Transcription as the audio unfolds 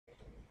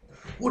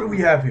What do we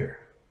have here?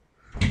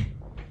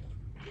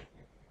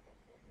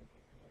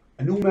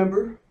 A new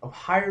member of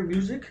Higher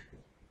Music?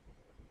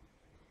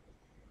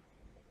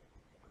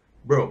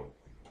 Bro,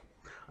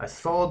 I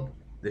saw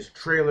this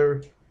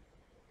trailer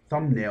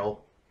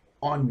thumbnail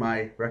on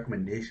my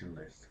recommendation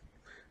list.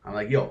 I'm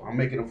like, yo, I'm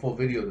making a full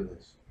video to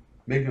this.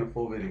 Making a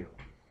full video.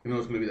 Even though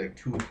it's going to be like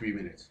 2 or 3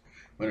 minutes.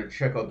 I'm going to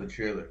check out the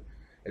trailer.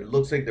 It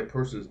looks like the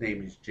person's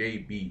name is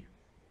JB.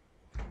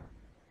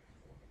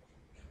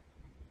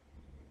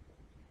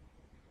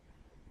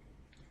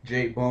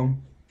 J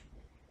Bum.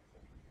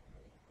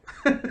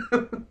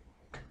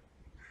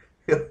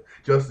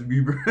 Justin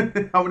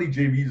Bieber. How many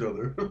JBs are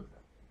there?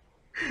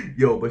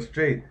 Yo, but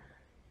straight,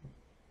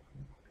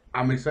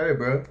 I'm excited,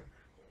 bro.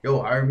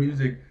 Yo, Higher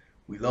Music.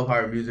 We love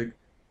Higher Music.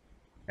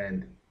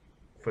 And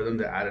for them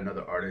to add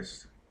another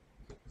artist,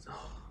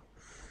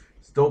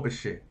 it's dope as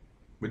shit.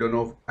 We don't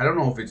know. I don't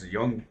know if it's a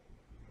young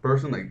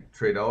person like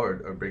Trey Dell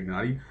or Big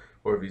Naughty,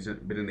 or if he's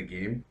been in the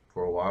game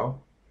for a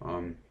while.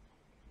 I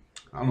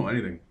don't know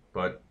anything,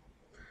 but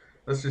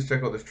let's just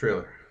check out this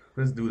trailer.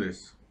 Let's do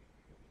this.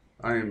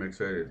 I am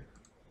excited.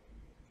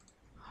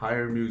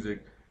 Higher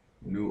Music,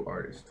 new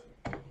artist.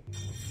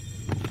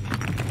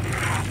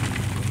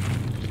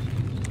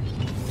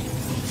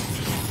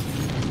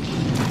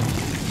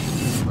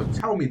 But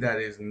tell me that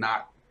is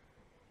not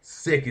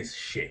sick as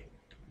shit.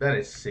 That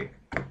is sick.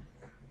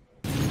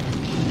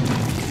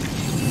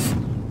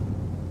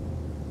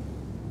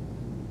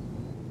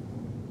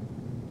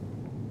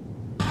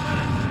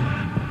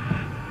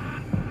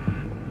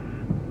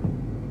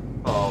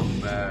 Oh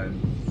man.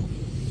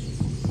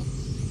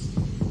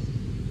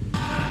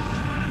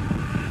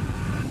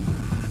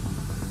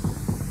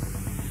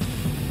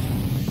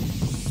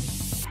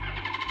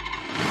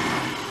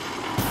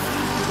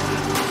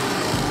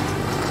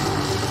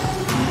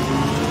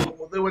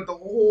 Oh, they went the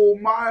whole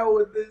mile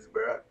with this,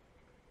 bro.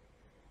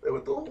 They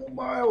went the whole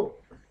mile.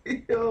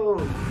 Yo.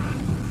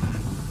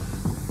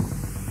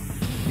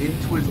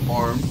 Into his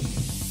arm.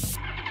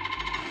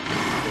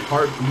 The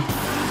heartbeat.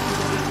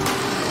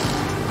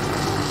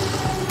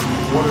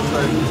 Water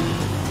cycle.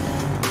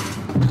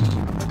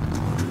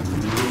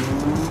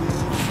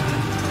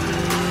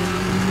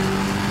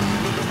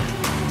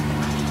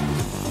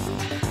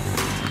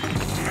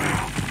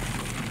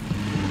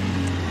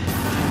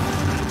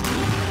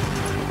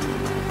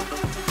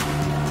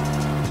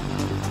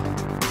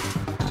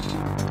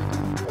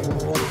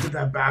 Oh, look at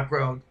that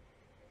background.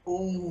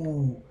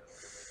 Ooh.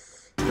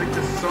 It's like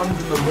the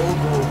sun's in the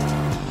logo.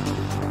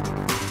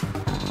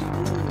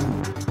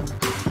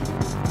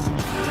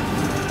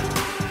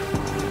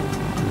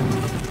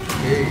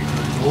 Hey,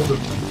 shoulder.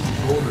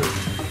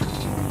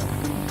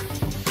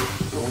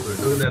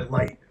 Look at that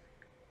light.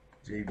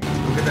 JB,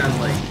 look at that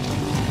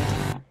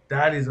light.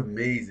 That is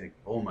amazing.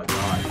 Oh my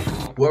god.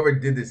 Whoever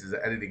did this is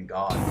an editing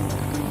god.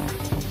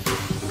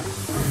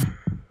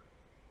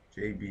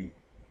 JB.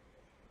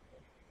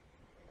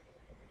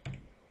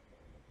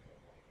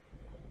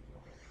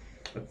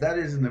 If that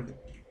isn't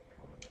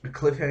a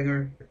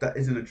cliffhanger, if that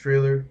isn't a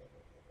trailer,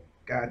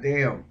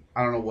 goddamn,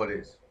 I don't know what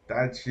is.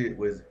 That shit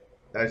was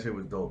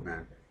dope,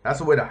 man. That's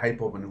the way to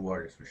hype up a new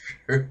artist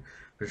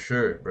for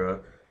sure,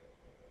 bro.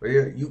 But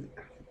yeah,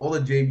 all the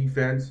JB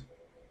fans,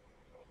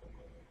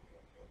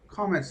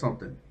 comment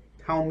something.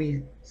 Tell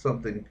me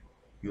something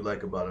you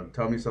like about him.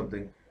 Tell me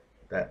something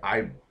that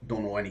I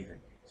don't know anything.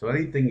 So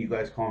anything you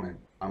guys comment,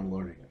 I'm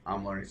learning.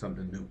 I'm learning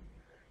something new.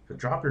 So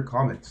drop your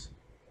comments.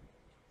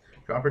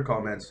 Drop your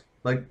comments.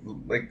 Like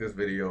this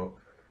video.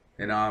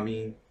 And I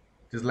mean,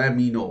 just let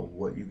me know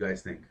what you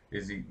guys think.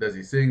 Does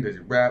he sing? Does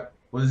he rap?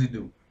 What does he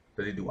do?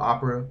 Does he do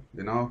opera?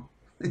 You know?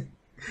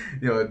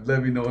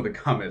 Let me know in the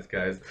comments,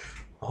 guys.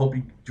 I hope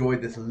you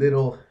enjoyed this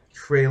little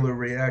trailer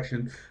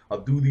reaction. I'll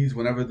do these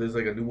whenever there's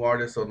like a new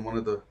artist on one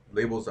of the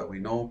labels that we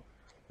know,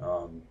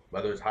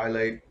 whether it's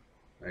Highlight,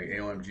 like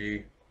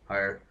AOMG,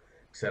 Higher,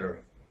 etc.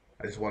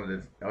 I just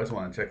wanted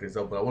to check this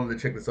out, but I wanted to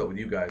check this out with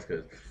you guys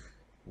because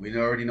we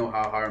already know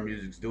how Higher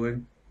Music's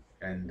doing,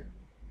 and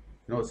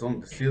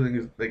the ceiling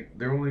is like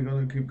they're only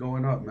gonna keep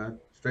going up, man,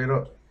 straight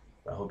up.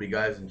 I hope you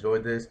guys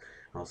enjoyed this.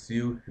 I'll see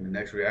you in the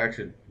next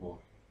reaction.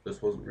 Well,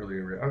 this wasn't really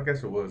a reaction. I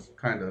guess it was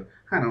kind of.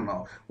 I don't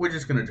know. We're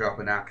just gonna drop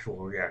an actual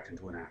reaction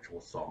to an actual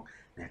song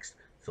next.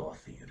 So I'll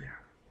see you there.